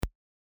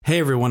Hey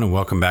everyone, and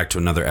welcome back to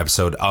another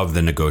episode of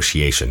The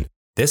Negotiation.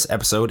 This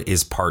episode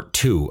is part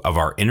 2 of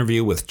our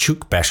interview with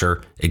Chuk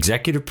Besher,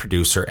 executive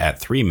producer at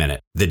 3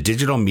 Minute, the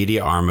digital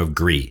media arm of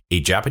GREE,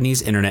 a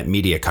Japanese internet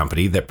media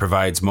company that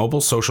provides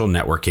mobile social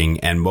networking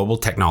and mobile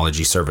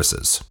technology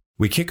services.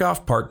 We kick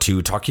off part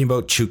 2 talking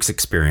about Chuk's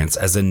experience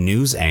as a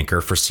news anchor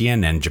for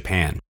CNN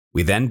Japan.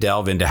 We then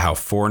delve into how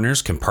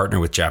foreigners can partner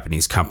with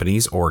Japanese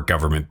companies or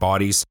government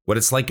bodies, what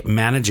it's like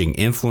managing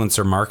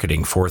influencer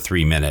marketing for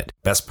 3 Minute,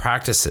 best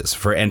practices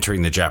for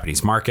entering the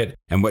Japanese market,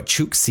 and what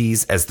Chuk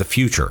sees as the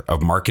future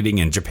of marketing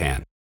in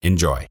Japan.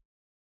 Enjoy.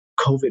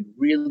 COVID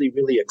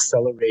really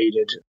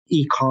accelerated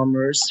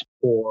e-commerce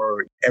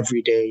for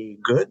everyday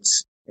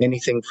goods.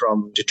 Anything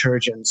from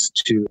detergents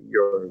to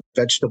your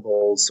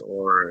vegetables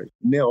or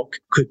milk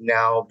could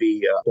now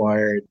be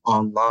acquired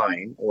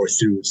online or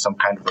through some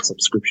kind of a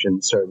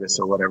subscription service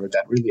or whatever.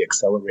 That really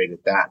accelerated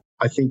that.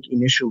 I think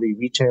initially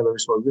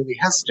retailers were really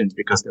hesitant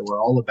because they were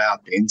all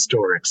about the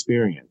in-store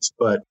experience.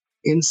 But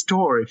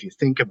in-store, if you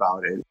think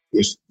about it,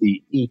 if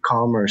the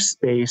e-commerce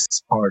space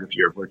is part of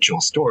your virtual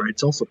store,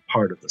 it's also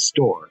part of the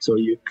store. So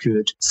you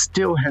could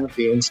still have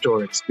the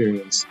in-store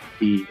experience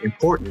be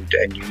important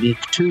and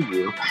unique to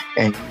you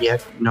and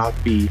yet not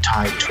be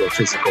tied to a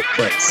physical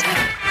place.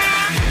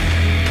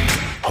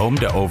 Home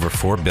to over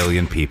 4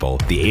 billion people,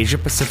 the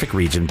Asia-Pacific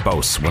region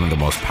boasts one of the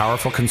most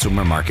powerful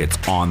consumer markets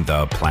on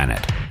the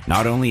planet.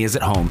 Not only is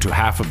it home to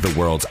half of the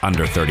world's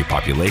under 30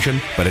 population,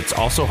 but it's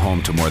also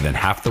home to more than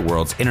half the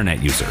world's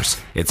internet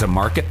users. It's a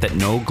market that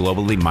no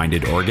globally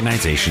minded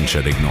organization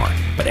should ignore.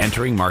 But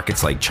entering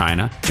markets like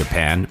China,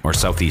 Japan, or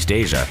Southeast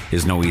Asia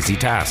is no easy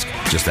task.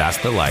 Just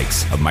ask the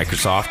likes of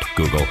Microsoft,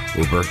 Google,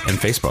 Uber, and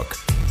Facebook.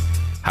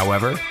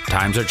 However,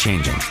 times are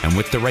changing, and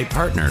with the right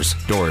partners,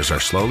 doors are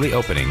slowly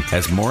opening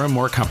as more and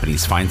more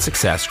companies find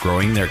success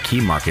growing their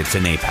key markets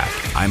in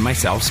APAC. I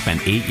myself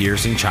spent 8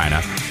 years in China,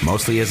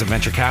 mostly as a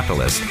venture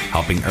capitalist,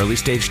 helping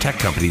early-stage tech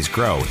companies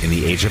grow in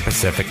the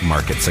Asia-Pacific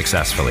market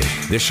successfully.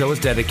 This show is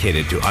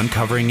dedicated to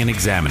uncovering and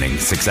examining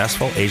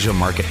successful Asia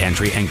market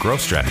entry and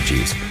growth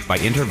strategies by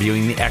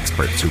interviewing the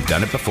experts who've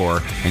done it before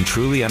and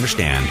truly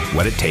understand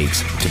what it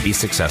takes to be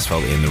successful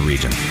in the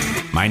region.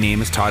 My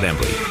name is Todd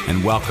Embley,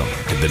 and welcome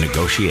to The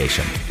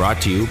Negotiation, brought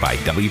to you by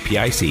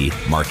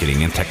WPIC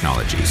Marketing and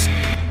Technologies.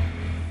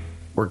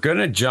 We're going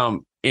to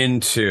jump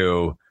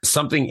into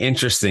something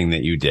interesting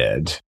that you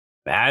did.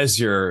 As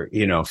you're,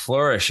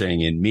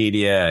 flourishing in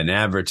media and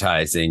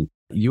advertising,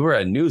 you were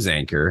a news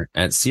anchor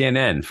at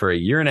CNN for a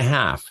year and a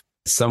half,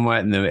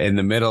 somewhat in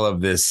the middle of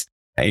this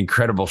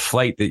incredible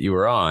flight that you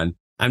were on.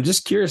 I'm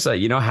just curious,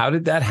 how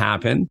did that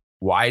happen?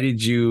 Why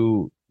did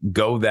you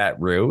go that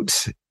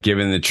route,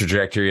 given the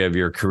trajectory of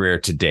your career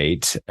to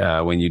date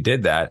when you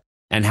did that?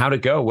 And how'd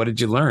it go? What did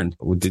you learn?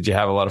 Did you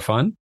have a lot of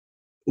fun?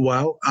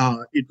 Well,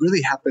 it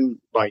really happened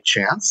by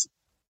chance.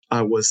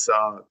 I was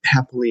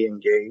happily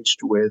engaged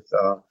with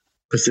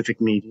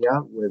Pacific Media,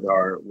 with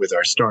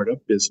our startup,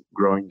 is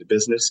growing the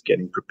business,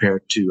 getting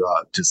prepared to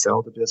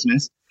sell the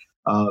business.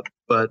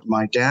 But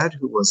my dad,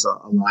 who was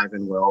alive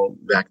and well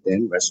back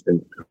then, rest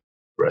in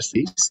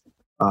peace,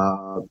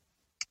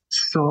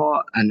 saw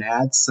an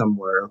ad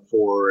somewhere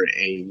for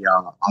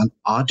an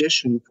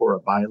audition for a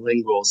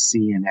bilingual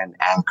CNN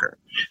anchor.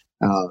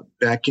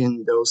 Back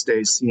in those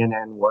days,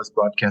 CNN was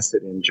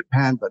broadcasted in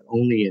Japan, but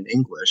only in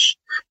English.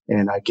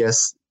 And I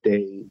guess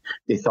they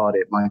thought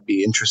it might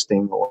be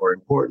interesting or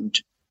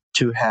important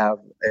to have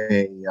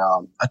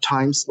a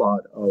time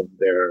slot of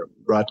their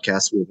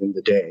broadcast within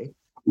the day,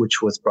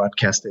 which was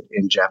broadcasted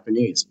in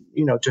Japanese,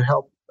 to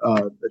help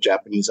the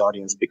Japanese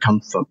audience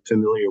become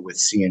familiar with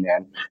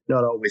CNN,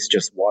 not always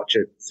just watch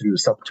it through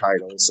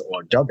subtitles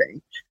or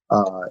dubbing.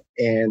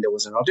 And there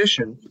was an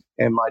audition,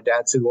 and my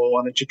dad said, "Well,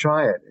 why don't you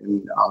try it?"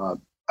 And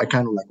I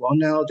kind of like, "Well,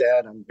 no,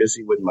 Dad, I'm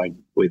busy with my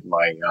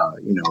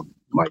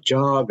my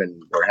job,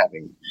 and we're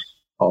having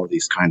all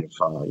these kind of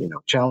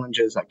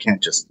challenges. I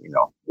can't just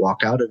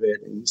walk out of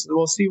it." And he said,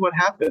 "Well, see what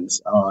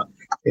happens."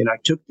 And I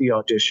took the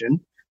audition.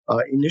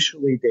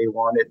 Initially, they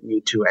wanted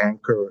me to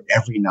anchor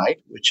every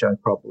night, which I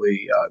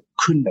probably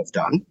couldn't have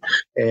done.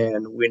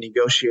 And we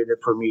negotiated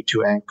for me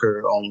to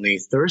anchor only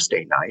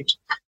Thursday night,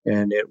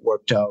 and it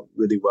worked out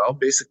really well.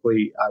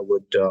 Basically, I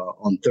would,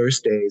 on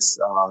Thursdays,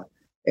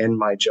 end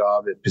my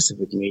job at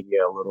Pacific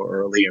Media a little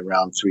early,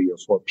 around 3 or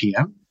 4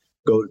 p.m.,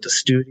 go to the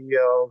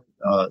studio,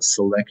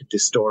 select the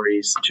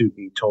stories to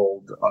be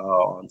told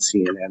on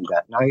CNN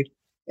that night,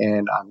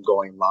 and I'm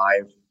going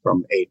live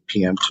from 8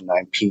 p.m. to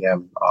 9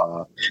 p.m.,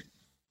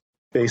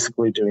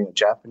 basically doing a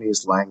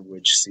Japanese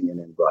language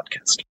CNN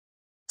broadcast.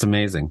 It's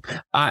amazing.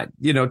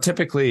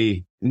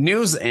 Typically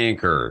news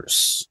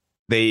anchors,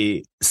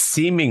 they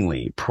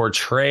seemingly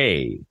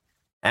portray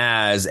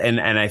as,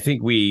 and I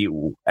think we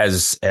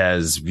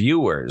as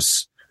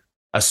viewers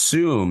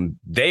assume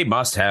they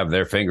must have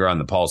their finger on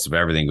the pulse of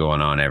everything going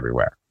on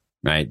everywhere.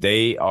 Right.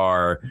 They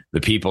are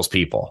the people's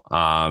people.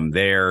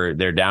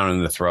 They're down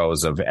in the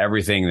throes of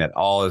everything that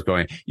all is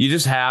going. You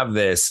just have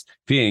this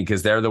feeling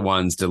because they're the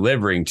ones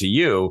delivering to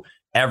you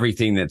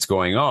everything that's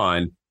going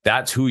on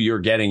that's who you're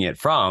getting it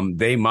from.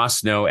 They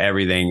must know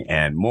everything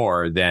and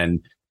more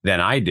than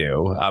I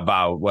do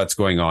about what's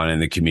going on in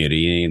the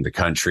community and the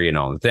country and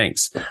all the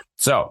things.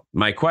 So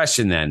my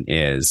question then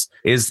is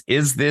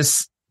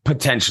this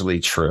potentially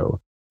true?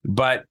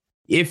 But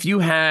if you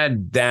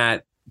had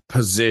that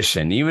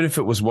position, even if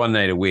it was one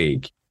night a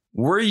week,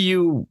 were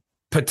you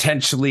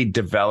potentially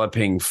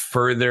developing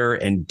further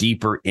and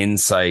deeper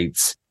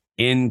insights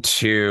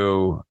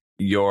into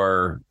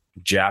your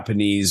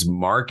Japanese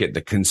market,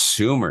 the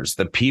consumers,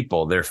 the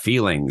people, their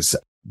feelings?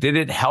 Did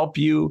it help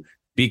you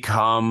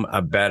become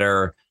a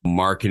better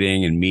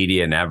marketing and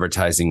media and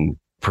advertising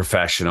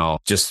professional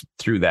just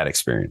through that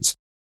experience?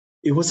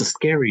 It was a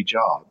scary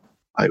job.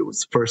 It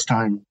was the first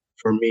time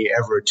for me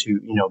ever to,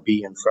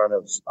 be in front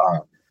of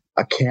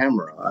a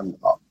camera. I'm,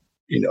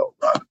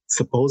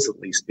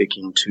 supposedly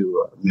speaking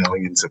to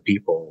millions of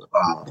people.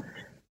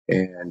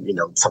 And,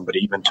 somebody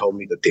even told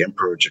me that the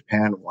Emperor of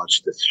Japan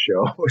watched this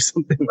show or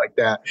something like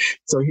that.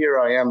 So here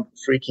I am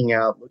freaking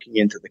out, looking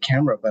into the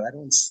camera, but I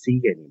don't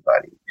see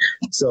anybody.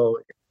 So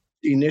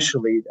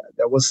initially,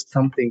 that was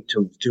something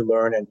to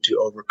learn and to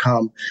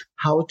overcome,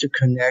 how to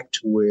connect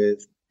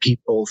with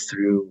people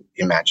through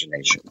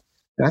imagination.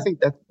 And I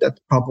think that's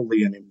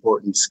probably an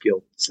important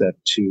skill set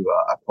to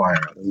acquire.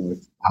 I don't know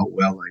how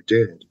well I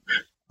did,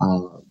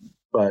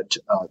 but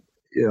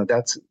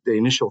that's the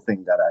initial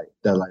thing that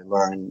I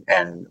learned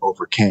and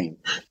overcame.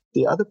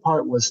 The other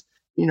part was,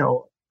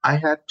 I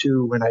had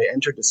to, when I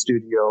entered the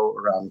studio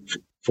around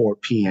 4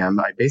 p.m.,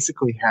 I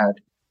basically had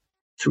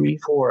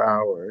 3-4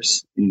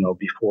 hours,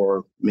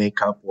 before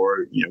makeup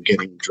or,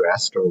 getting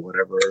dressed or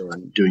whatever,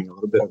 and doing a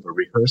little bit of a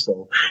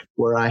rehearsal,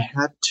 where I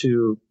had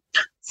to,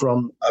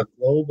 from a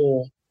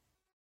global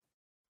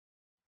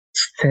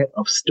set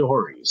of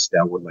stories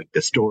that were like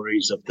the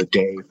stories of the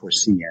day for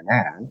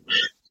CNN,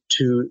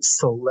 to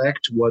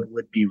select what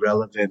would be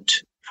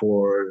relevant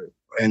for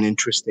and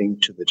interesting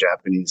to the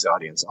Japanese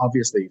audience.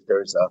 Obviously, if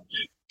there's a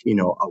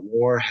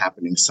war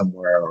happening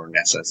somewhere or an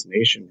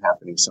assassination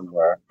happening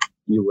somewhere,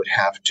 you would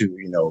have to,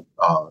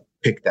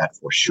 pick that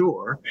for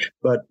sure.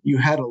 But you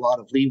had a lot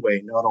of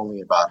leeway, not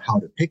only about how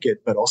to pick it,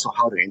 but also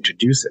how to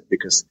introduce it,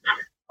 because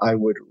I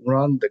would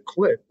run the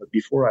clip, but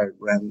before I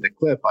ran the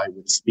clip, I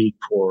would speak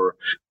for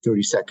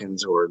 30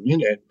 seconds or a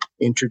minute,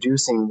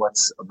 introducing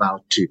what's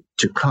about to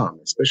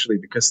come, especially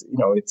because,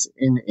 it's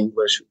in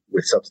English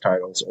with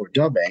subtitles or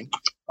dubbing.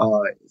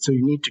 So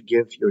you need to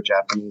give your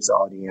Japanese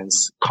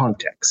audience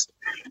context.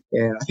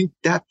 And I think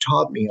that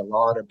taught me a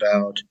lot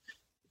about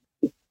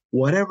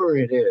whatever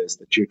it is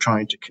that you're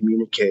trying to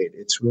communicate.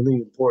 It's really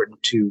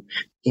important to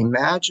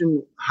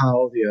imagine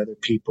how the other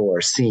people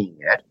are seeing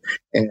it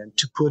and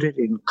to put it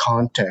in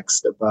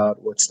context about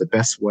what's the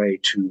best way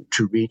to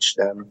reach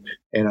them.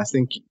 And I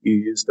think you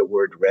used the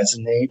word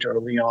resonate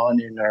early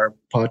on in our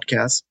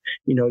podcast.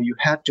 You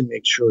had to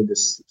make sure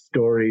this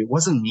story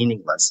wasn't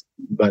meaningless,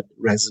 but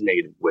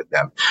resonated with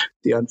them.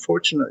 The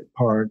unfortunate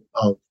part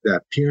of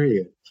that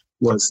period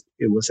was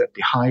it was at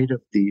the height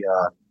of the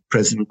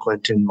President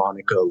Clinton,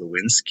 Monica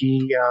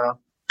Lewinsky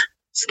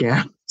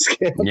scandal.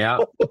 Yeah.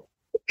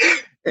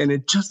 And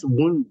it just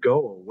wouldn't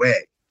go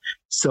away.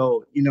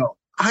 So,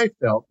 I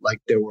felt like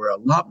there were a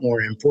lot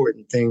more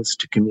important things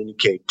to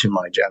communicate to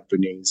my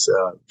Japanese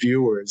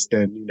viewers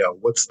than,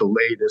 what's the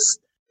latest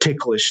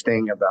ticklish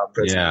thing about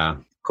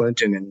President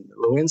Clinton and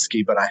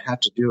Lewinsky, but I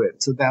had to do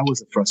it. So that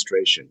was a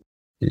frustration.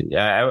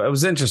 Yeah, it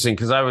was interesting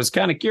because I was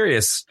kind of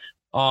curious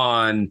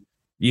on,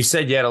 you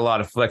said you had a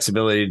lot of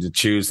flexibility to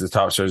choose the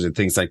top stories and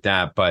things like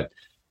that, but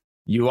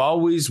you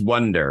always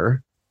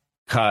wonder,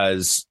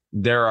 because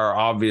there are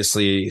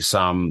obviously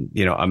some,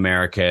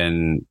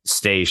 American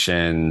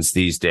stations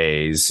these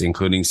days,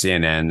 including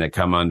CNN, that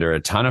come under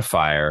a ton of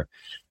fire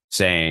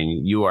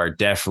saying you are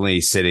definitely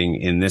sitting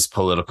in this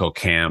political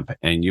camp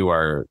and you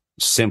are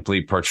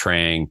simply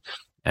portraying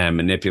and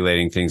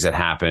manipulating things that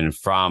happen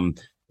from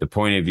the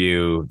point of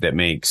view that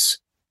makes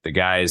the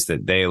guys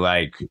that they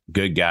like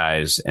good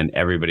guys and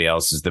everybody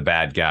else is the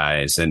bad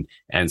guys and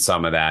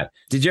some of that.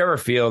 Did you ever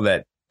feel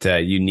that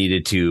you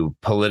needed to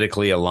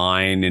politically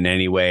align in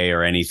any way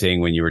or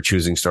anything when you were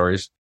choosing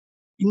stories?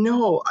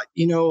 No,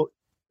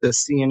 the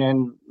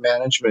CNN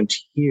management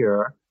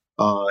here,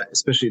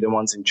 especially the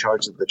ones in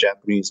charge of the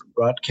Japanese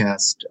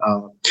broadcast,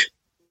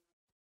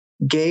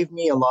 gave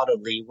me a lot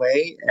of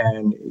leeway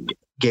and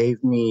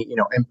gave me,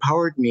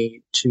 empowered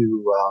me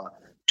to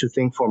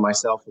think for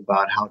myself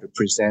about how to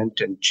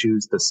present and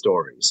choose the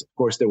stories. Of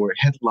course, there were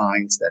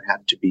headlines that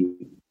had to be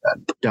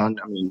done.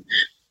 I mean,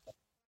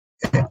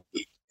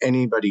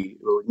 anybody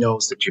who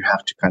knows that you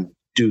have to kind of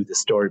do the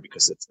story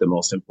because it's the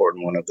most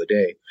important one of the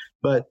day.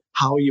 But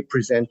how you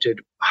present it,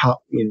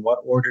 in what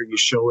order you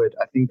show it,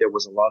 I think there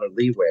was a lot of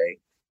leeway.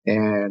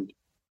 And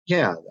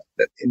yeah,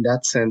 in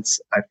that sense,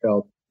 I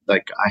felt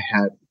like I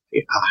had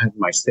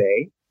my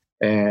say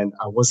and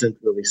I wasn't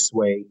really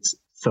swayed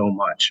so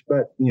much.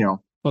 But,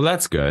 well,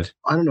 that's good.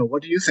 I don't know.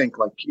 What do you think?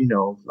 Like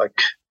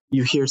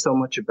you hear so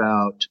much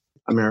about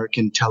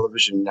American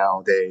television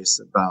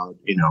nowadays about,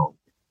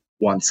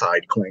 one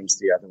side claims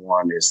the other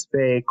one is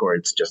fake or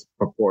it's just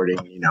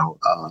purporting,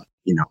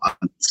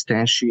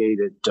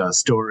 unsubstantiated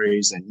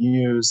stories and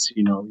news.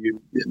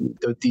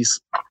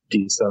 These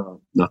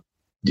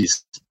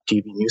these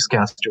TV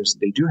newscasters,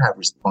 they do have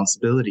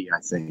responsibility, I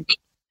think,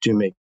 to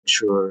make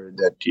sure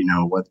that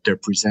what they're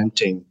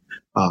presenting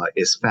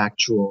is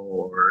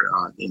factual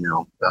or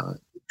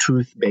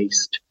truth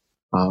based.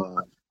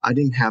 I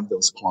didn't have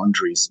those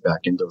quandaries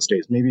back in those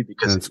days, maybe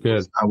because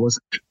I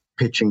wasn't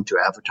pitching to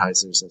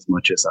advertisers as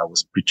much as I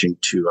was pitching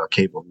to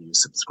cable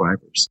news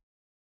subscribers.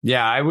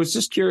 Yeah, I was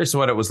just curious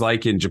what it was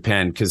like in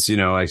Japan because,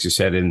 as you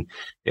said, in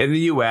the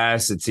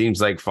U.S., it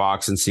seems like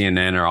Fox and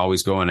CNN are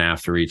always going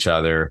after each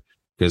other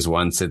because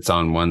one sits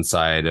on one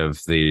side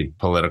of the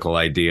political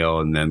ideal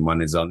and then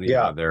one is on the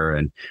other.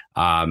 And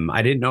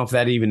I didn't know if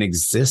that even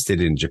existed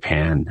in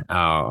Japan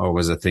or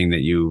was a thing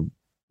that you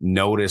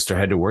noticed or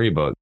had to worry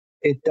about.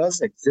 It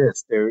does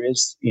exist. There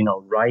is,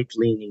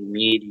 right-leaning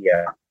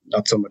media,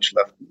 not so much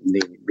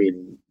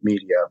left-leaning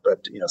media,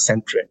 but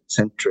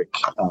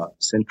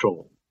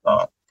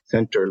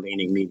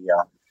center-leaning media.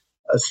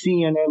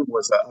 CNN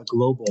was a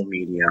global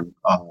medium,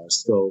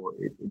 so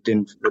it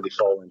didn't really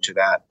fall into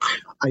that.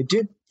 I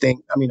did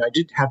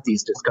have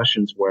these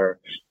discussions where,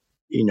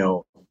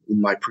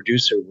 my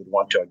producer would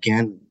want to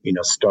again,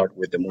 start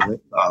with the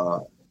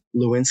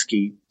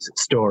Lewinsky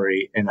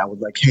story, and I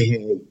would like,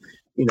 hey.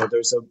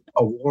 There's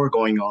a war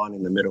going on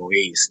in the Middle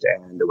East,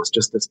 and there was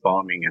just this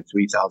bombing, and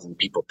 3,000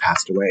 people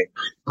passed away.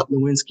 But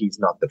Lewinsky's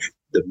not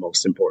the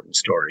most important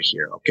story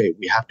here. Okay,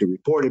 we have to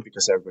report it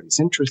because everybody's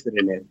interested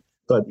in it,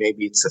 but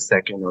maybe it's the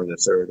second or the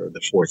third or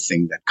the fourth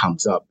thing that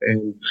comes up.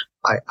 And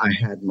I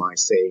had my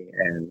say,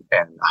 and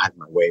I had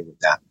my way with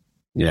that.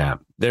 Yeah,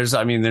 there's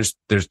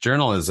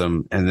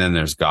journalism, and then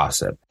there's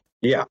gossip.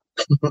 Yeah.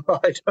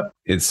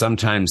 It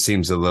sometimes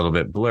seems a little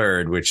bit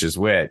blurred, which is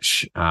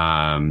which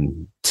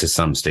to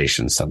some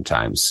stations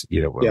sometimes,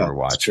 what we're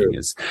watching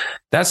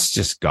that's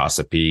just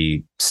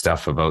gossipy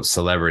stuff about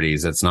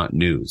celebrities. That's not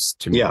news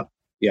to me. Yeah.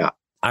 Yeah.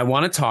 I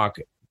want to talk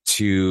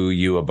to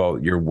you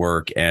about your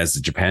work as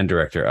the Japan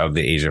director of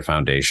the Asia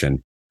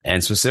Foundation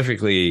and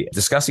specifically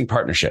discussing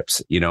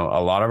partnerships. A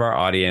lot of our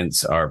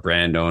audience are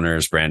brand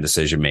owners, brand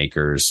decision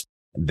makers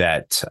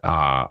that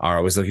are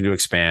always looking to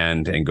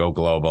expand and go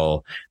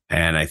global.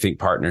 And I think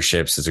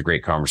partnerships is a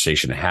great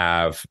conversation to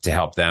have to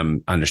help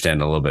them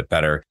understand a little bit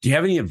better. Do you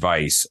have any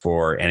advice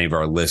for any of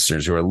our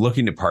listeners who are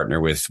looking to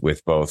partner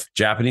with both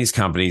Japanese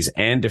companies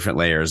and different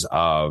layers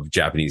of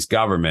Japanese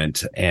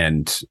government,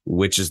 and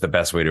which is the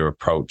best way to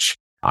approach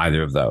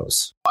either of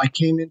those? I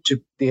came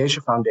into the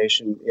Asia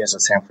Foundation as a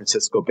San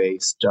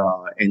Francisco-based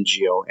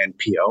NGO,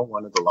 NPO,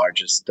 one of the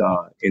largest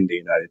in the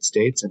United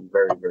States and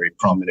very, very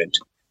prominent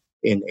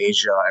in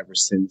Asia ever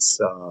since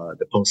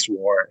the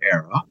post-war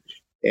era.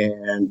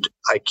 And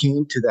I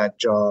came to that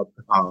job,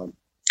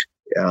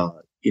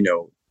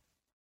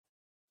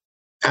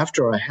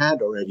 after I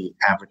had already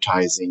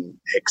advertising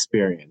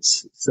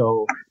experience.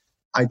 So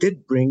I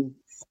did bring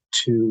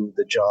to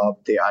the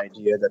job the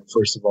idea that,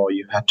 first of all,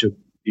 you had to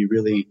be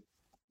really,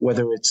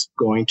 whether it's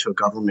going to a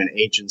government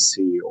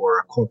agency or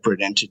a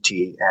corporate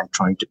entity and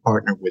trying to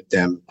partner with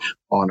them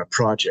on a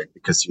project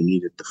because you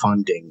needed the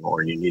funding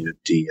or you needed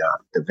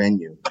the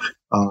venue,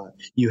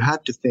 you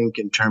had to think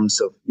in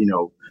terms of,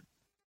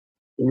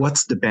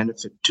 what's the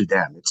benefit to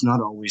them? It's not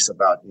always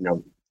about,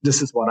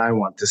 this is what I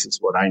want, this is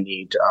what I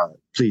need,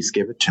 please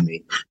give it to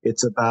me.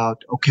 It's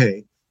about,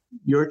 okay,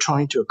 you're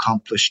trying to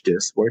accomplish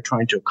this, we're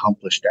trying to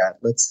accomplish that.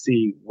 Let's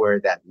see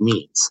where that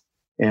meets.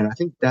 And I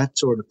think that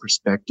sort of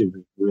perspective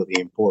is really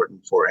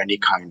important for any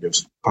kind of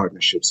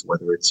partnerships,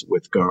 whether it's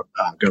with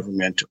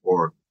government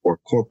or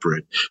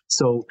corporate.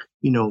 So,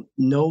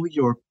 know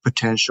your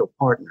potential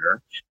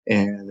partner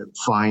and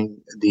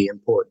find the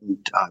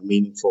important,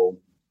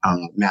 meaningful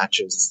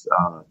matches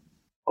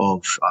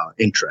of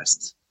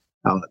interests.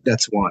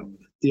 That's one.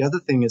 The other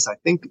thing is, I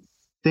think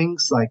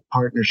things like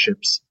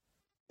partnerships,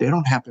 they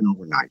don't happen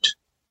overnight.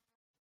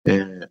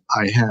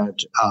 I had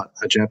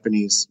a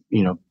Japanese,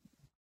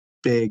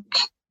 big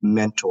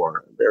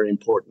mentor, a very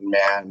important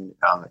man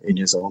in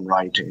his own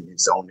right, in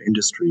his own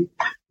industry,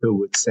 who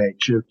would say,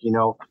 Chuk,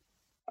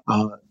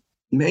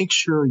 make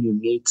sure you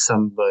meet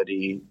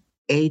somebody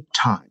 8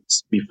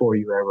 times before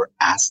you ever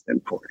ask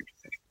them for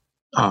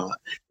anything.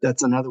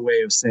 That's another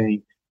way of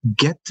saying,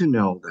 get to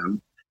know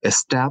them,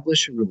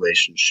 establish a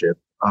relationship,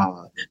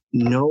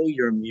 know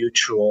your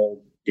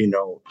mutual,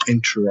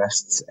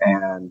 interests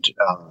and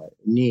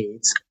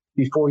needs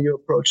before you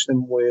approach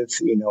them with,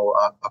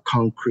 a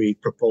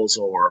concrete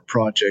proposal or a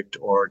project,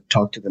 or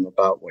talk to them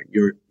about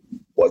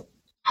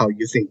how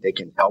you think they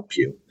can help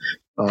you.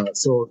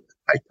 So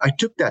I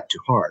took that to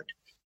heart.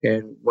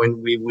 And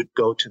when we would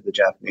go to the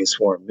Japanese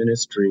Foreign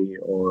Ministry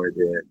or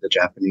the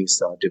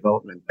Japanese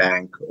Development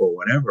Bank or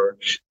whatever,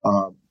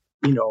 I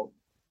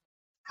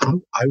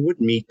would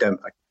meet them.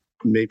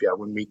 Maybe I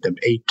would meet them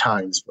 8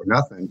 times for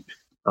nothing,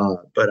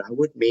 but I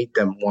would meet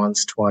them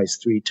once, twice,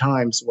 3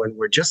 times when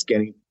we're just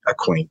getting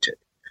acquainted.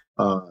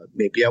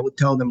 Maybe I would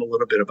tell them a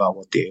little bit about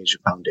what the Asia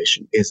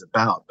Foundation is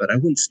about, but I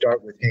wouldn't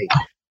start with, hey,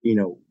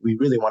 we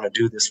really want to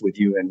do this with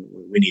you and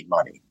we need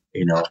money,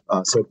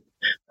 So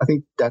I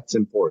think that's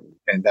important,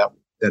 and that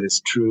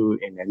is true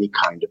in any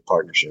kind of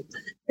partnership.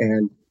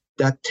 And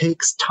that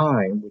takes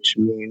time, which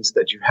means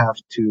that you have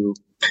to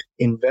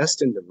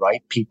invest in the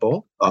right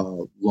people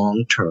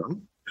long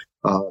term.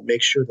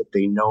 Make sure that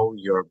they know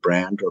your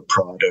brand or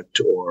product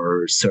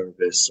or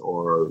service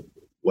or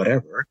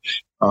whatever,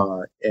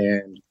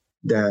 and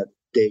that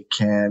they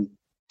can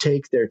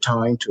take their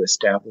time to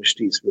establish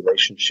these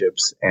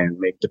relationships and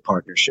make the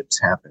partnerships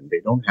happen.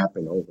 They don't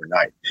happen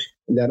overnight.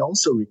 And that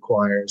also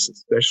requires,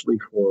 especially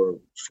for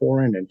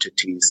foreign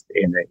entities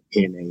in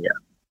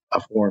a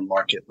foreign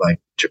market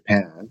like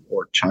Japan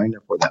or China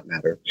for that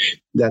matter,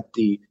 that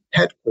the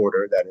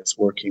headquarter that is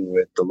working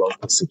with the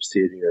local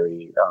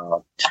subsidiary,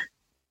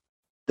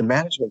 the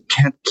management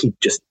can't keep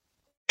just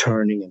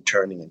turning and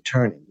turning and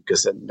turning,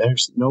 because then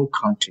there's no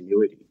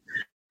continuity.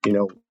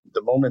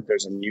 The moment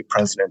there's a new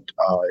president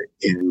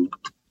in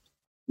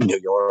New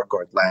York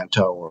or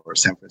Atlanta or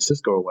San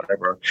Francisco or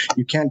whatever,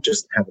 you can't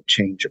just have a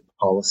change of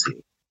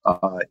policy.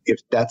 If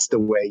that's the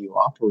way you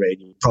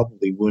operate, you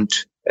probably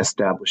wouldn't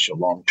establish a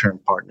long-term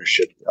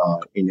partnership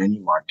in any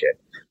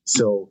market.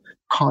 So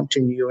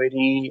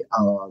continuity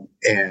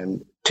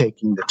and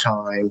taking the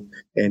time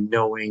and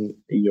knowing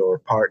your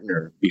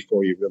partner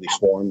before you really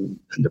form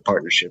the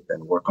partnership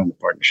and work on the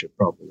partnership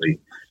properly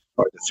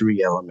are the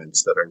three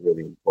elements that are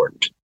really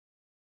important.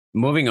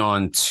 Moving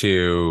on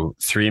to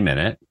 3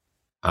 Minute.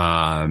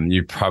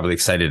 You're probably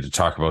excited to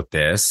talk about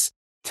this.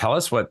 Tell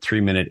us what 3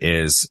 Minute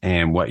is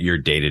and what your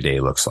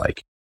day-to-day looks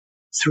like.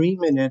 3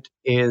 Minute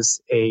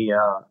is a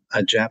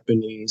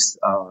Japanese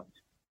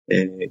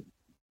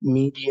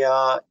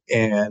media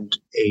and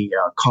a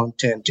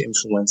content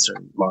influencer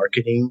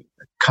marketing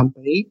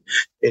company.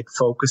 It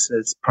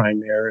focuses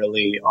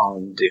primarily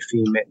on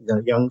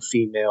the young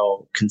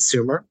female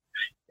consumer,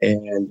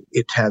 and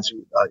it has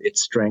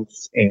its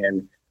strengths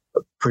in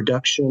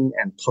production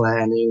and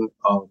planning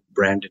of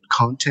branded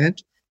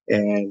content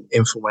and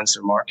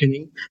influencer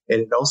marketing. And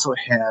it also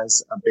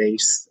has a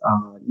base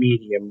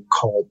medium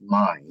called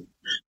Mine.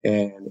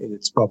 And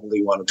it's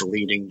probably one of the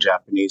leading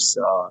Japanese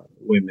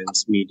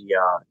women's media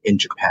in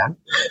Japan.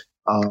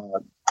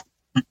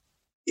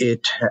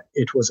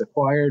 It was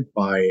acquired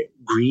by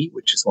GREE,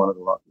 which is one of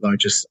the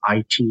largest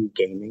IT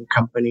gaming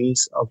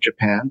companies of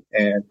Japan.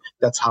 And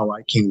that's how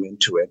I came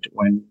into it.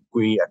 When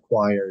GREE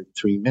acquired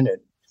 3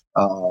 Minute,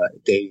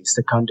 they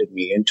seconded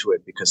me into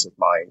it because of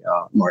my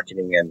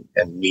marketing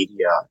and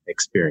media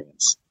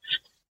experience.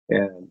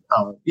 And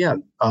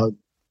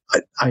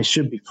I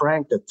should be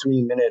frank that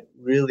 3 Minute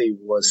really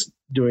was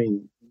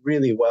doing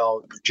really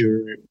well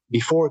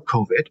before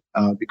COVID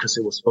because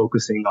it was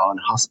focusing on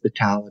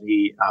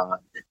hospitality,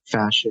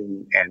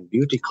 fashion, and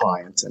beauty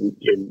clients. And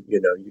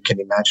you can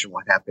imagine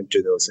what happened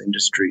to those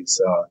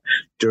industries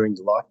during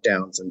the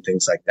lockdowns and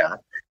things like that.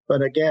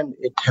 But again,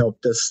 it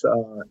helped us.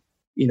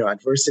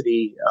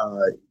 Adversity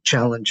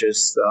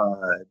challenges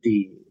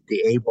the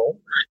able,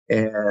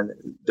 and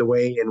the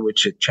way in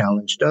which it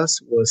challenged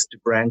us was to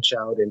branch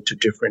out into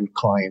different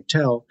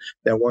clientele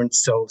that weren't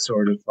so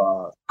sort of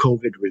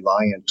COVID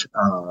reliant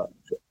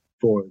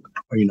or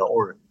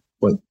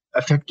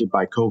affected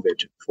by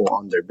COVID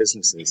on their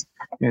businesses,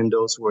 and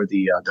those were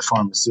the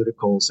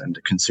pharmaceuticals and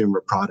the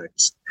consumer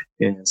products.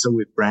 And so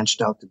we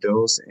branched out to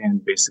those,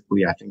 and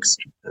basically, I think,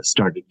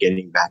 started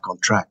getting back on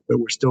track. But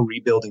we're still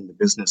rebuilding the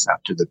business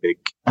after the big,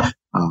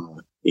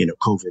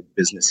 COVID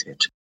business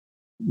hit.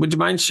 Would you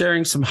mind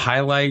sharing some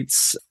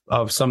highlights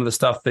of some of the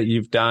stuff that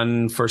you've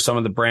done for some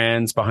of the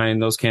brands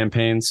behind those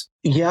campaigns?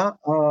 Yeah,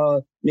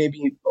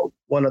 maybe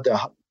one of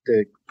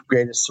the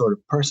greatest sort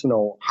of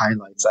personal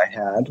highlights I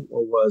had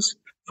was,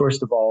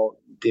 first of all,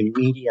 the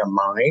Media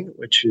Mine,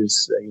 which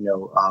is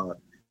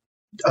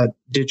a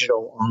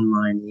digital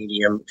online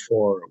medium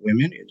for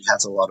women. It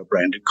has a lot of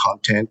branded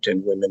content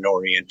and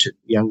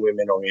young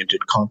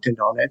women-oriented content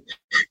on it.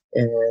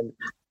 And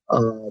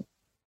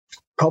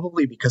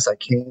probably because I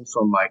came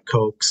from my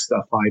Coke's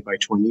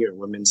 5x20 or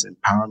women's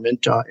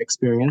empowerment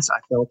experience, I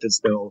felt as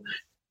though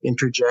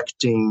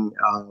interjecting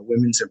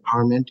women's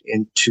empowerment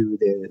into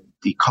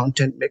the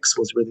content mix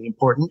was really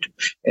important,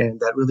 and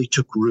that really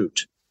took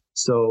root.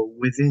 So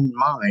within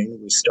Mine,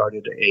 we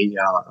started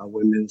a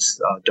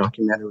women's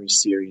documentary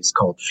series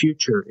called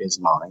Future is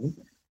Mine.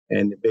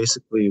 And it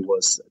basically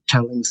was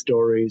telling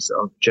stories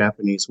of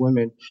Japanese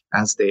women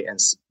as they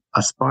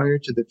aspire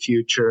to the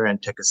future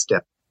and take a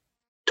step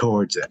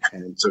towards it.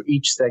 And so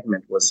each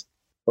segment was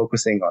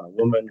focusing on a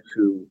woman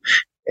who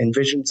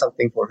envisioned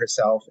something for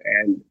herself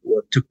and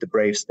took the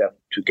brave step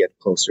to get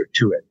closer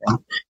to it. And,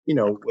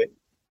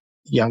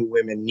 young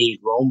women need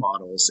role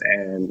models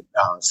and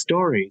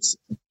stories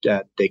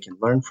that they can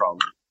learn from.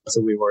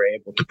 So we were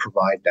able to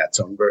provide that.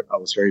 So I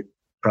was very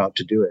proud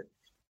to do it.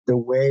 The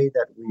way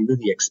that we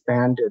really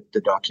expanded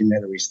the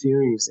documentary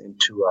series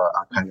into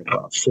a kind of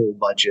a full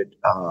budget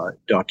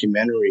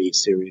documentary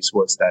series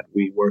was that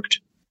we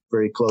worked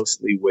very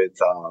closely with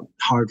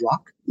Hard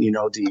Rock,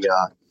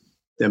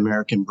 the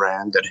American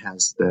brand that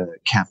has the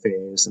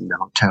cafes and the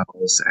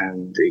hotels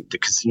and the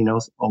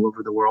casinos all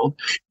over the world.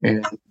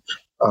 And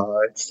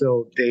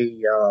so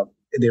they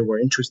they were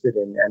interested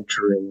in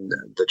entering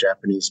the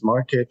Japanese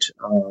market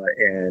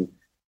and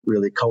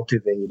really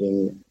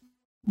cultivating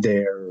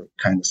their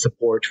kind of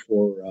support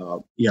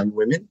for young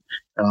women.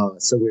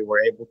 So we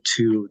were able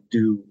to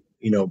do,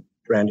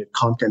 branded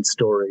content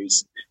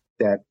stories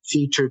that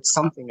featured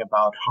something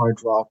about hard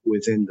rock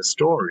within the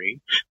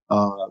story,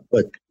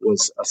 but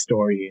was a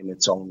story in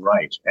its own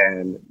right.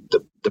 And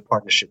the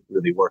partnership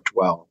really worked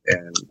well.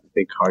 And I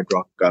think hard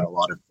rock got a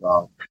lot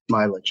of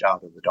mileage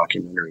out of the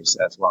documentaries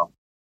as well.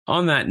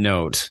 On that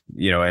note,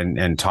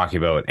 and talking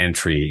about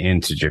entry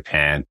into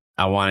Japan,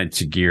 I wanted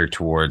to gear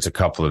towards a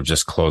couple of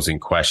just closing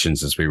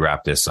questions as we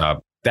wrap this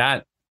up.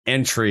 That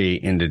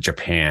entry into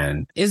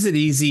Japan, is it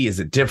easy? Is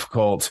it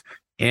difficult?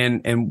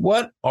 And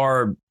what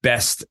are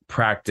best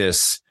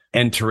practice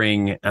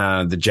entering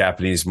the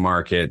Japanese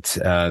market?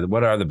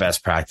 What are the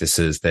best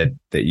practices that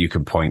you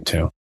can point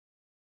to?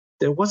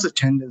 There was a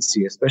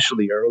tendency,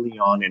 especially early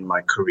on in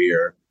my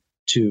career,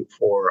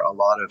 for a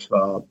lot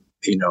of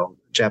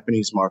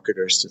Japanese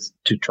marketers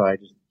to try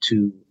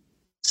to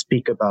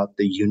speak about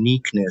the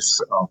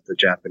uniqueness of the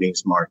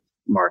Japanese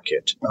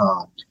market.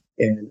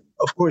 And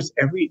of course,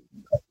 every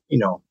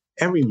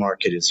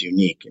market is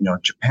unique.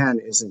 Japan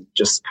isn't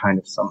just kind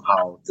of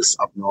somehow this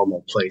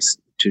abnormal place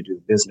to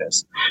do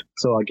business.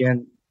 So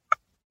again,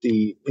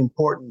 the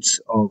importance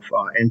of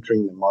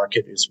entering the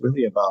market is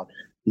really about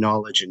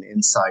knowledge and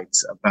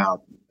insights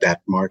about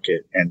that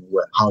market and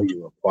how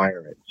you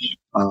acquire it.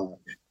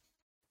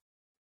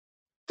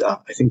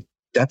 I think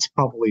that's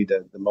probably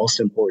the most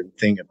important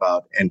thing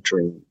about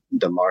entering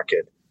the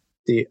market.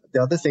 The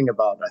other thing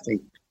about, I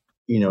think,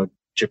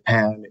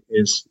 Japan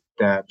is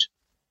that,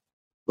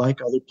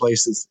 like other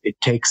places, it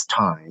takes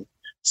time.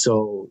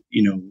 So,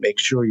 make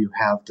sure you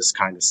have this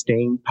kind of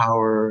staying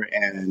power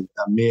and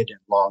a mid and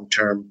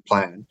long-term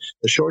plan.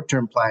 The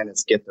short-term plan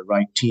is get the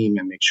right team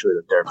and make sure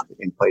that they're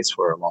in place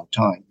for a long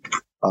time.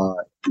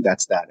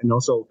 That's that. And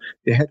also,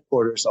 the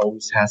headquarters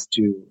always has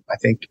to, I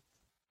think,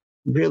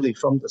 really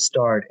from the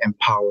start,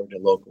 empower the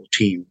local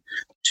team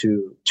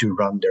to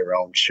run their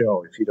own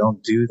show. If you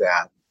don't do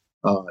that,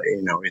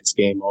 it's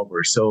game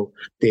over. So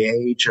the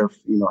age of,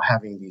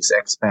 having these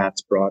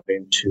expats brought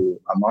into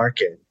a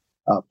market,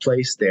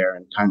 placed there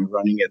and kind of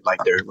running it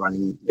like they're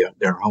running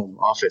their home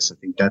office, I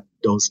think that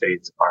those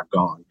days are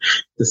gone.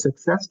 The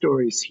success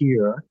stories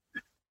here,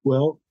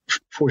 well,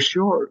 for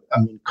sure,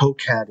 I mean,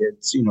 Coke had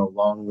its,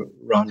 long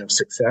run of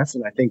success.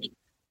 And I think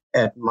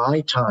at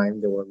my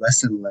time, there were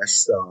less and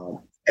less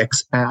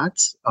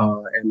expats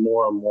and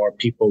more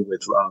people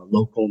with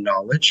local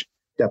knowledge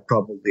that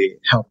probably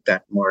helped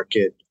that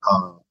market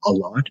a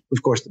lot.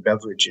 Of course, the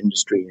beverage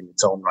industry in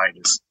its own right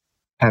is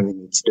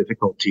having its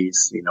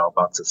difficulties,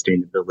 about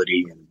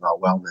sustainability and about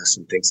wellness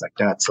and things like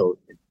that. So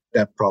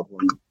that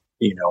problem,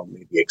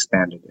 maybe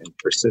expanded and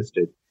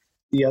persisted.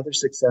 The other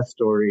success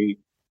story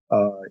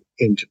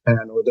in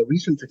Japan, or the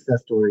recent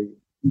success story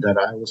that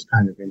I was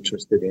kind of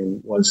interested in,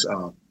 was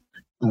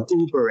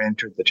Uber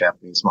entered the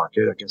Japanese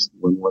market. I guess,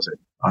 when was it?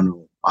 I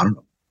don't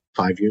know,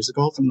 5 years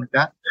ago, something like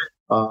that.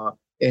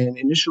 And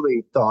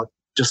initially thought,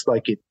 just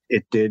like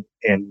it did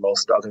in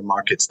most other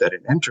markets that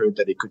it entered,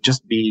 that it could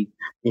just be,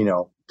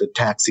 the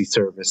taxi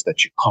service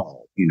that you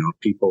call.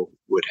 People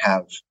would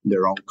have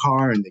their own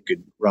car and they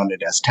could run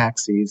it as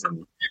taxis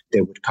and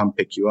they would come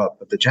pick you up.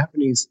 But the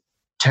Japanese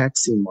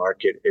taxi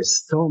market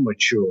is so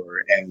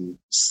mature and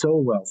so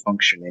well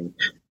functioning.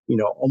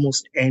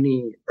 Almost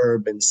any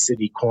urban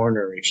city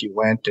corner, if you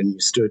went and you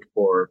stood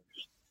for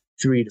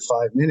 3 to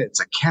 5 minutes,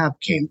 a cab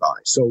came by.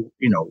 So,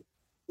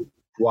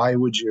 why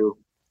would you,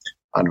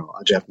 I don't know,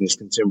 a Japanese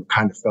consumer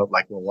kind of felt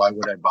like, well, why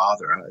would I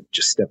bother? I'd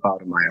just step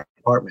out of my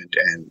apartment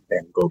and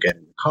go get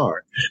in the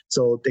car.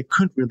 So they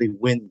couldn't really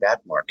win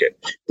that market.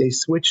 They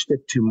switched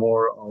it to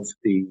more of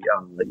the,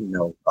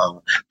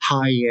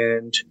 high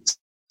end.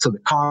 So the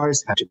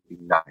cars had to be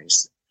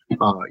nice.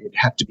 It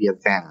had to be a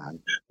van,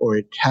 or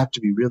it had to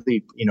be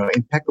really,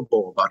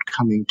 impeccable about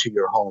coming to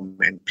your home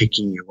and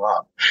picking you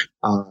up.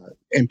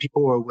 And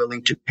people were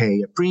willing to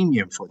pay a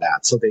premium for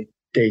that. So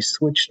they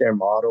switched their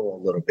model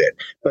a little bit.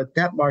 But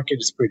that market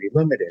is pretty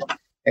limited.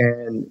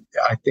 And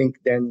I think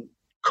then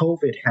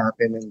COVID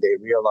happened and they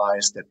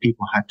realized that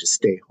people had to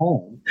stay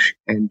home,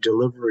 and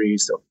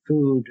deliveries of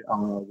food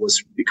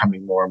was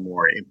becoming more and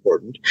more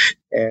important.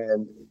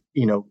 And,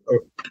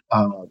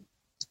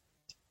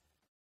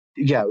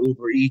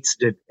 Uber Eats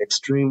did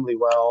extremely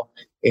well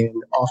in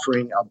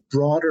offering a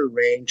broader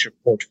range of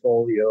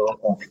portfolio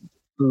of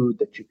food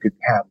that you could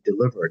have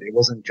delivered. It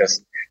wasn't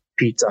just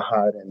Pizza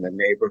Hut and the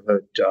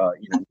neighborhood,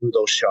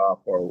 noodle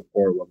shop or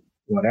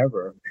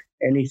whatever.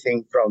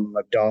 Anything from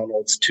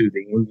McDonald's to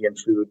the Indian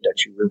food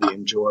that you really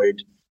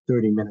enjoyed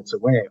 30 minutes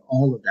away,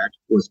 all of that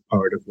was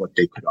part of what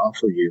they could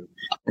offer you.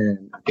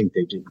 And I think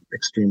they did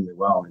extremely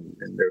well,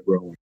 and they're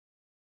growing.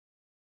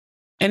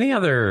 Any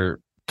other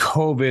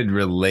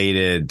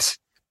COVID-related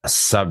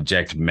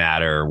subject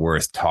matter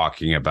worth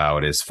talking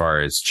about as far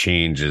as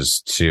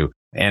changes to,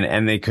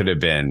 and they could have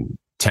been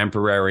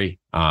temporary,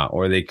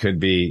 or they could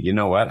be, you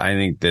know what? I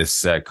think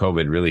this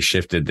COVID really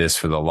shifted this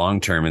for the long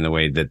term in the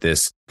way that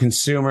this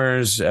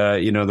consumers,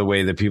 the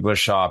way that people are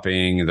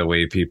shopping, the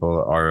way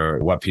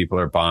what people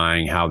are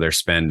buying, how they're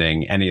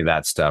spending, any of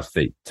that stuff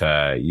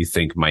that you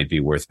think might be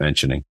worth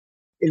mentioning.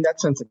 In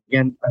that sense,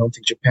 again, I don't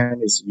think Japan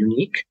is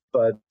unique,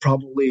 but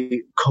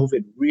probably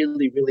COVID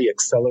really, really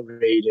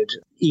accelerated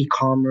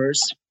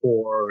e-commerce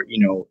for,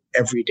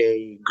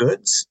 everyday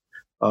goods.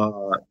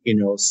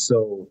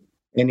 So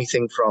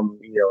anything from,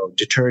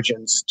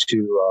 detergents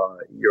to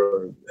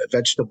your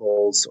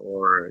vegetables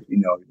or,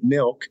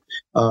 milk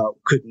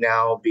could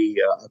now be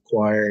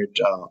acquired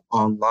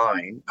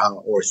online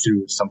or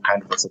through some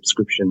kind of a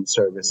subscription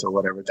service or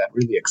whatever. That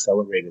really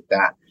accelerated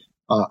that.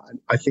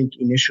 I think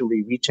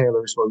initially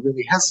retailers were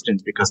really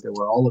hesitant because they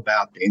were all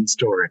about the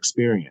in-store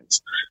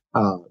experience.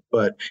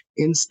 But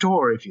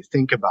in-store, if you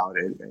think about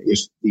it, if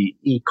the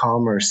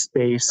e-commerce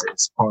space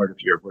is part of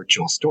your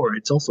virtual store,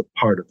 it's also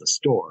part of the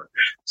store.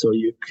 So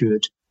you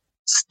could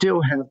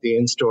still have the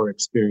in-store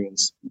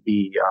experience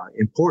be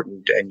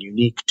important and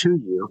unique to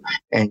you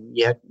and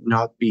yet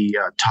not be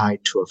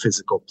tied to a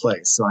physical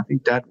place. So I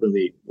think that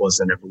really was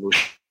an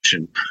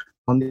evolution.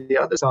 On the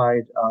other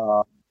side,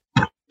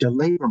 the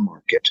labor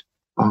market.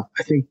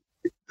 I think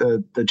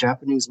the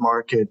Japanese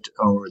market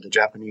or the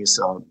Japanese,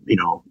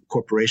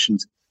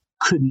 corporations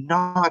could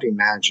not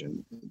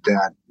imagine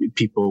that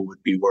people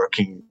would be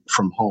working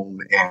from home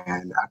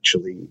and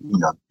actually,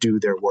 do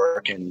their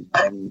work and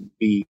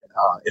be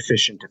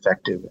efficient,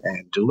 effective,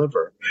 and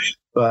deliver.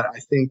 But I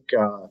think,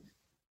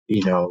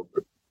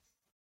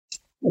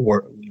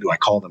 or do I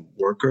call them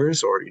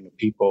workers or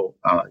people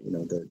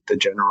the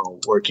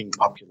general working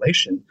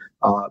population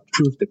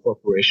proved the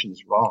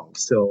corporations wrong.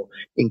 So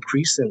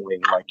increasingly,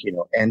 like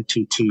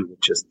NTT,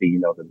 which is the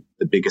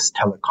biggest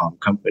telecom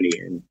company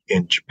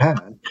in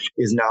Japan,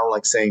 is now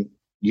like saying,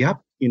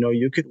 yep,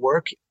 you could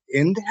work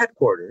in the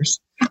headquarters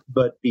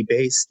but be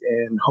based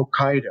in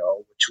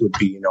Hokkaido, which would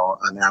be an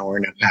hour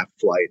and a half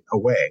flight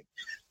away.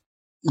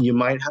 You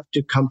might have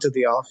to come to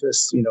the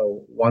office,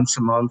 once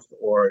a month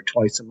or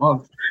twice a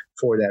month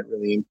for that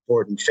really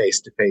important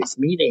face-to-face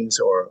meetings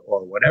or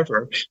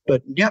whatever.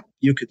 But yeah,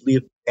 you could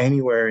live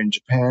anywhere in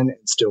Japan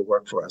and still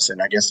work for us.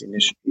 And I guess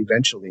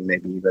eventually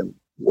maybe even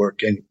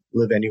work and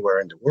live anywhere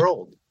in the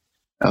world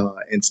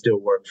and still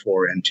work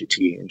for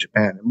NTT in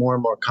Japan. And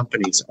more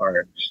companies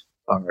are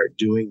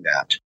doing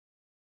that.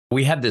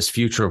 We had this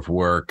future of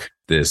work,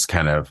 this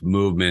kind of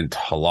movement,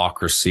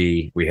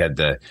 holacracy. We had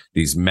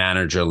these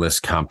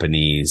managerless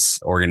companies,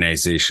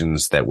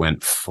 organizations that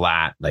went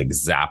flat, like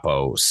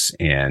Zappos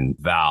and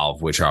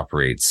Valve, which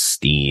operates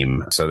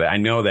Steam. So I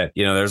know that,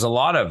 there's a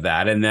lot of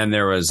that. And then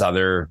there was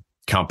other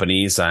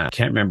companies. I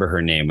can't remember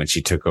her name when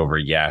she took over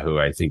Yahoo.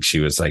 I think she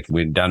was like,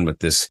 we're done with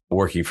this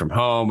working from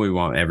home. We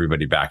want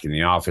everybody back in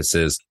the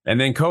offices.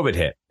 And then COVID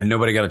hit and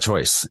nobody got a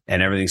choice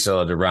and everything still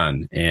had to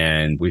run.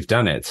 And we've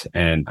done it.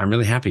 And I'm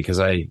really happy because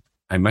I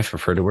much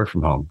prefer to work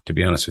from home, to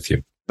be honest with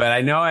you. But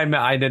I know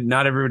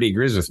not everybody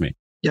agrees with me.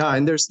 Yeah.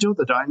 And there's still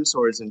the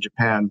dinosaurs in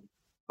Japan,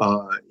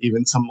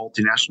 even some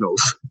multinationals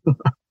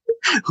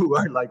who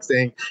are like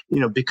saying,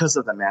 because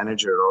of the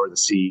manager or the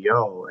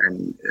CEO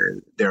and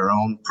their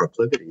own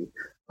proclivity,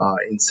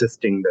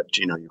 insisting that,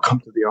 you come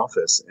to the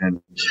office and,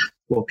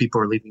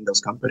 people are leaving those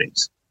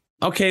companies.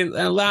 Okay,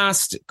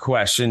 last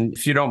question,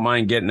 if you don't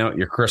mind getting out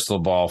your crystal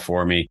ball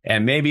for me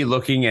and maybe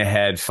looking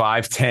ahead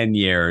 5-10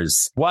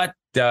 years, what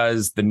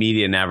does the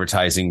media and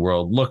advertising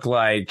world look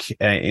like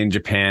in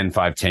Japan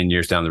 5-10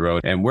 years down the road?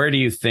 And where do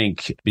you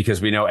think,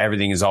 because we know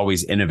everything is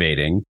always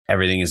innovating,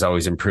 everything is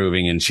always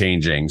improving and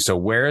changing. So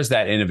where is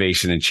that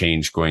innovation and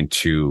change going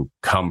to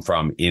come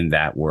from in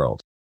that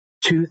world?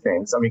 Two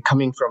things. I mean,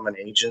 coming from an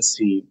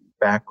agency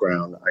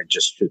background, I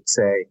just should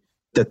say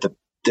that the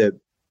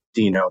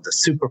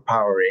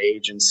superpower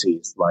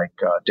agencies like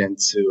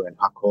Dentsu and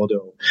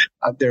Hakodo,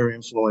 their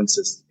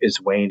influence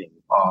is waning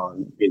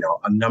on,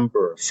 a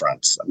number of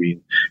fronts. I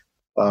mean,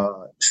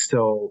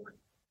 so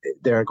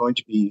they're going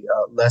to be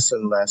less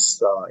and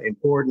less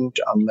important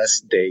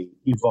unless they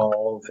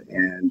evolve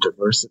and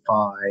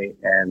diversify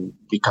and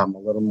become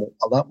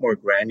a lot more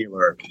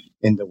granular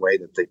in the way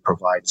that they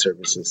provide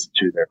services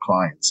to their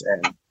clients.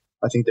 And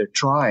I think they're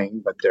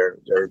trying, but they're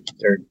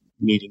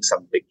meeting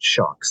some big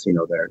shocks.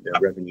 Their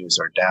revenues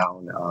are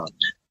down.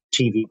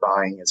 TV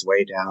buying is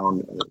way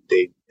down.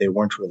 They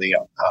weren't really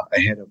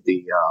ahead of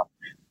the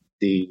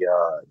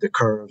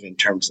curve in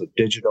terms of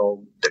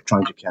digital. They're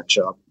trying to catch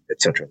up, et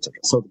cetera, et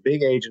cetera. So the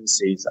big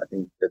agencies, I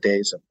think the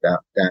days of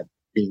that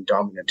being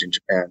dominant in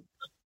Japan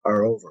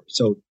are over.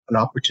 So an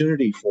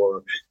opportunity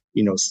for,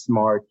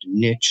 smart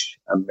niche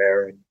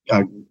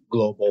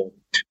global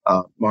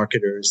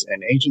marketers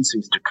and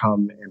agencies to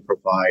come and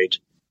provide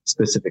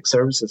specific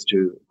services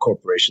to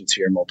corporations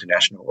here,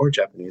 multinational or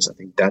Japanese. I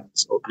think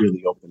that's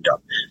really opened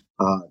up.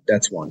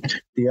 That's one.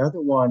 The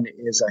other one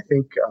is, I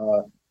think,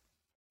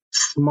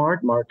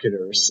 smart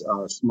marketers,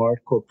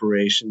 smart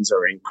corporations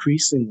are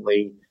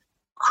increasingly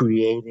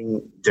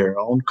creating their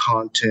own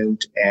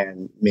content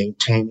and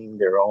maintaining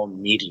their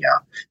own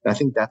media. And I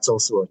think that's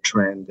also a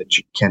trend that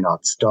you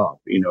cannot stop.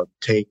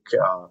 Take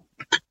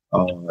I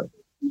don't know,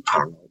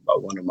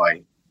 one of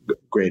my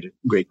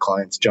great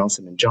clients,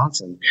 Johnson &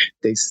 Johnson.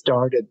 They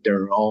started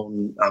their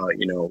own,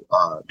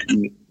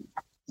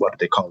 what do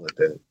they call it,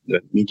 the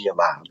media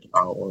lab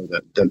or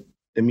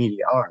the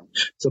media arm.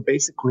 So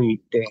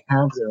basically, they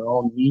have their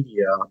own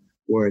media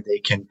where they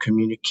can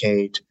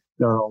communicate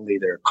not only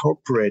their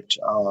corporate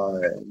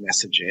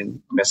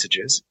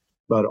messages,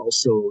 but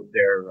also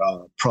their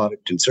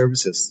product and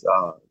services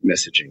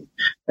messaging.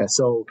 And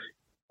so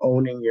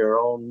owning your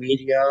own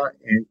media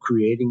and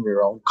creating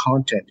your own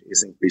content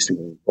is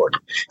increasingly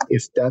important.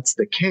 If that's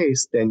the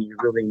case, then you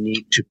really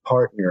need to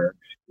partner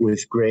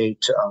with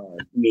great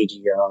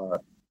media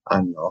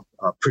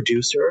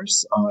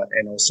producers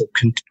and also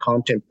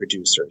content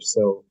producers.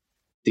 So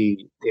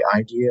the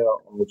idea of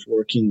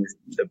working with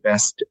the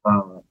best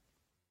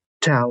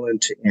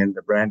talent in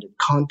the branded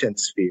content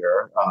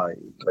sphere,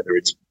 whether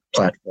it's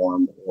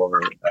platform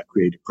or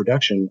creative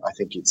production, I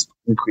think it's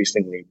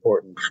increasingly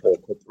important for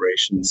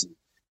corporations,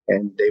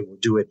 and they will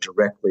do it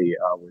directly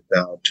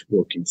without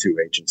working through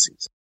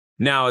agencies.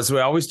 Now, as we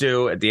always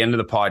do at the end of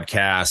the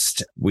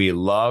podcast, we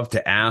love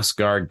to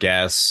ask our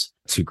guests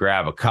to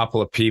grab a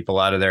couple of people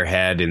out of their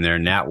head in their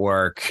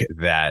network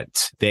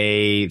that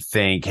they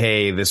think,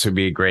 hey, this would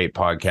be a great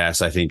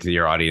podcast. I think that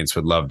your audience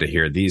would love to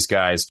hear these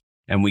guys.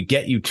 And we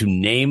get you to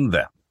name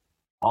them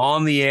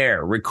on the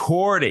air,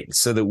 recording,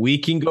 so that we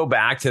can go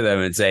back to them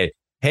and say,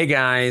 hey,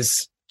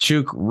 guys,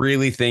 Chuk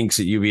really thinks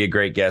that you'd be a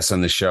great guest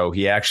on the show.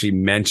 He actually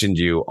mentioned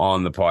you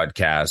on the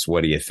podcast.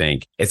 What do you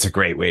think? It's a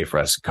great way for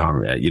us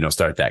to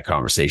start that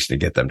conversation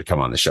and get them to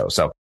come on the show.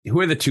 So who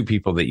are the two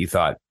people that you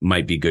thought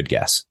might be good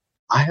guests?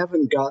 I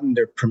haven't gotten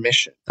their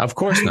permission. Of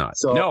course not.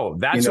 So, no,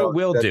 that's what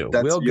we'll do.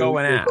 We'll go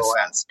and ask.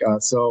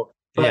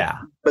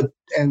 But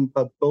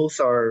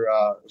both are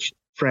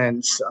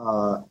friends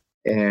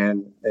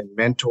and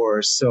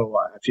mentors, so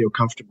I feel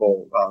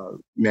comfortable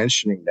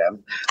mentioning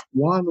them.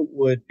 One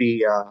would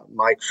be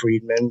Mike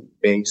Friedman,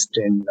 based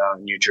in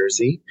New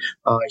Jersey.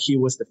 He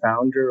was the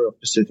founder of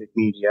Pacific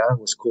Media,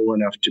 was cool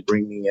enough to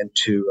bring me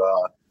into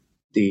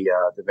the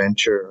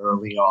venture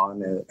early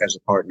on as a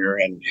partner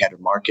and head of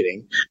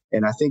marketing.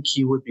 And I think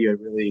he would be a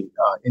really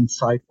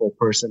insightful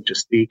person to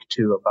speak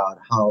to about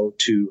how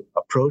to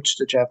approach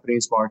the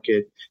Japanese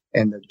market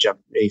and the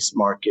Japanese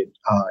market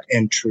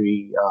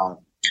entry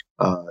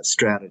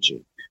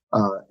strategy.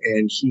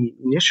 And he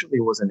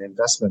initially was an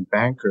investment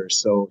banker,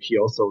 so he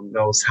also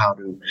knows how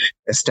to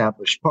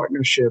establish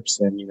partnerships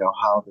and,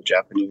 how the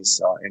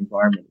Japanese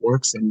environment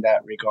works in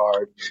that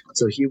regard.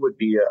 So he would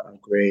be a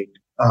great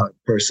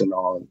person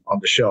on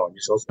the show. And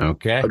he's also a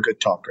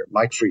good talker,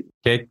 Mike Friedman.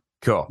 Okay,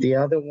 cool. The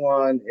other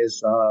one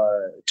is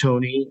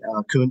Tony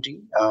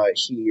Kundi.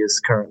 He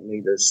is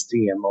currently the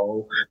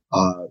CMO,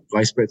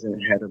 Vice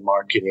President, Head of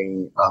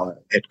Marketing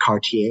at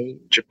Cartier,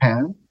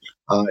 Japan.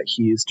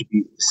 He used to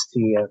be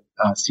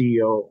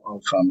CEO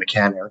of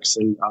McCann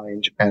Erickson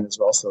in Japan as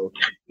well. So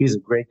he's a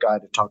great guy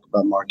to talk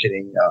about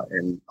marketing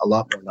and a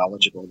lot more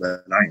knowledgeable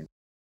than I am.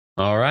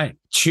 All right.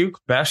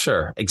 Chuk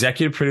Besher,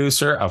 executive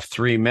producer of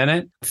 3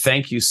 Minute.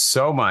 Thank you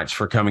so much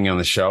for coming on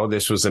the show.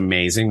 This was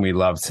amazing. We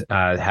loved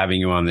having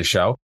you on the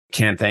show.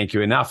 Can't thank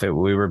you enough.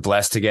 We were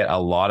blessed to get a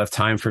lot of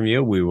time from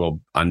you. We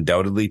will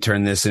undoubtedly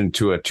turn this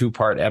into a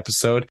 2-part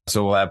episode.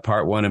 So we'll have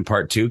part 1 and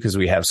part 2 because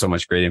we have so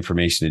much great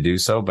information to do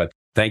so. But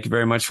thank you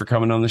very much for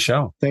coming on the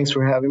show. Thanks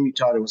for having me,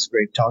 Todd. It was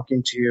great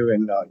talking to you,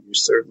 and you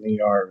certainly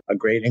are a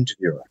great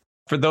interviewer.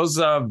 For those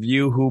of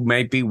you who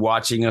might be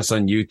watching us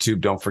on YouTube,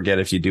 don't forget,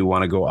 if you do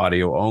want to go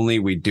audio only,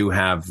 we do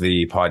have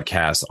the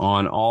podcast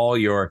on all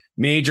your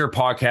major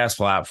podcast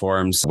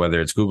platforms,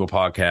 whether it's Google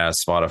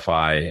Podcasts,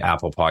 Spotify,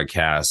 Apple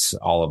Podcasts,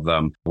 all of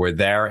them. We're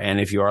there. And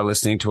if you are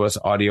listening to us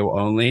audio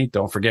only,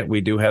 don't forget, we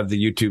do have the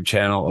YouTube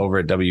channel over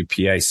at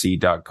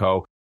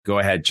WPIC.co. Go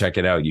ahead, check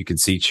it out. You can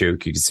see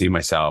Chuk, you can see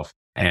myself,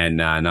 and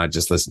not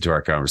just listen to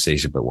our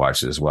conversation, but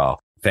watch it as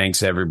well.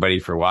 Thanks, everybody,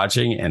 for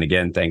watching. And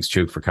again, thanks,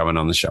 Chuk, for coming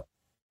on the show.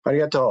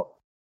 Arigato.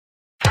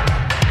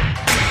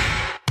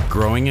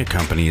 Growing a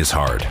company is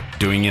hard.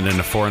 Doing it in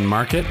a foreign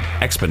market,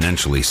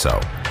 exponentially so.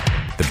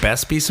 The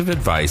best piece of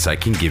advice I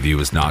can give you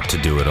is not to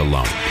do it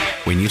alone.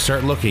 When you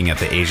start looking at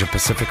the Asia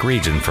Pacific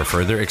region for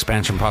further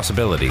expansion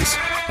possibilities,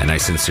 and I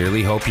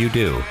sincerely hope you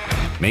do,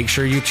 make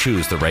sure you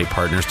choose the right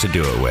partners to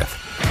do it with.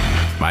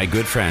 My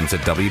good friends at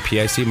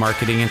WPIC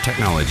Marketing and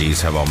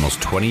Technologies have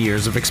almost 20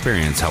 years of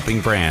experience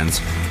helping brands,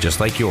 just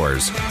like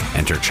yours,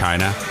 enter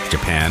China,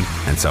 Japan,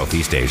 and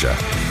Southeast Asia.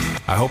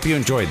 I hope you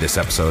enjoyed this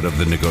episode of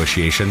The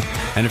Negotiation,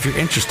 and if you're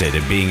interested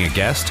in being a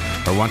guest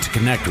or want to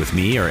connect with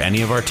me or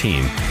any of our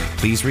team,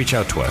 please reach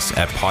out to us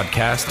at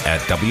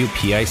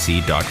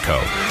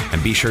podcast@wpic.co,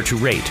 and be sure to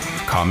rate,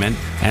 comment,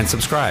 and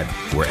subscribe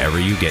wherever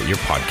you get your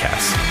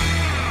podcasts.